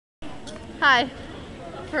Hi.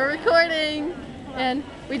 We're recording, and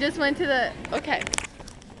we just went to the,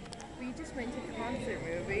 we just went to the concert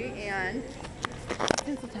movie, and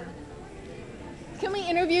Tinseltown. Can we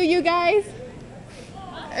interview you guys?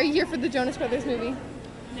 Are you here for the Jonas Brothers movie?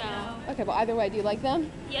 No. Okay, well either way, do you like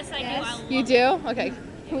them? Yes, I do. You do? Okay.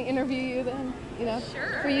 Can we interview you then? You know?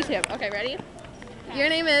 Sure. For YouTube. Okay, ready? Okay. Your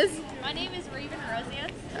name is? My name is Raven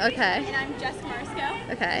Rosians. Okay. And I'm Jessica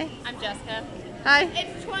Marsco. Okay. I'm Jessica. Hi.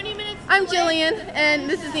 It's 20 minutes. I'm Jillian, and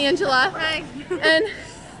this is Angela. Hi. And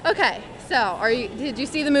okay, so did you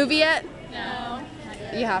see the movie yet? No.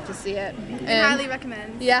 You have to see it. Highly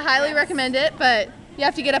recommend. Yeah, highly recommend it, but you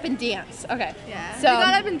have to get up and dance. Okay. Yeah. So, we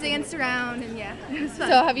got up and danced around, and yeah, it was fun.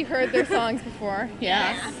 So have you heard their songs before?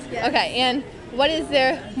 Yeah. Yes. Okay, and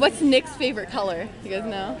what's Nick's favorite color? You guys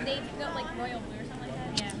know? They got like royal blue or something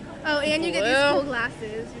like that. Yeah. Oh, and you get Blue. these cool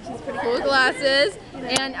glasses, which is pretty cool. Cool glasses.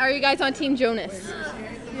 And are you guys on Team Jonas?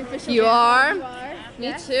 You are? You are? Me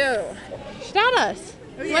Yeah. too. Should add us.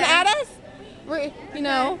 Oh, You want to yeah. add us? We're,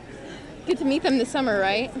 get to meet them this summer,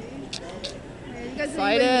 right? Yeah, you guys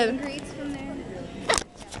Excited. are doing meet and greets from there.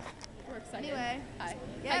 We're excited. Anyway. Hi.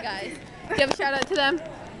 Yep. Hi guys. Do you have a shout out to them?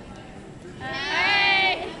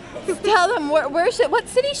 Hey. Tell them what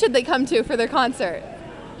city should they come to for their concert?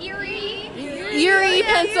 Erie. Erie,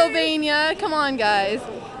 Pennsylvania. Come on, guys.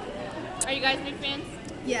 Are you guys big fans?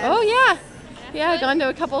 Yeah. Oh yeah. Yeah, gone to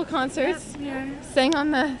a couple of concerts. Yeah. Sang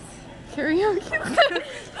on the karaoke. Sang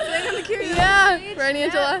on the karaoke Yeah. stage. Right,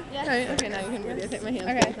 Angela? Yes. Right. Okay, now you can videotape my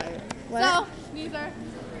hands. Okay. So, These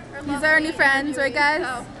are our new friends, right,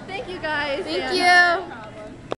 guys? thank you guys. Thank you.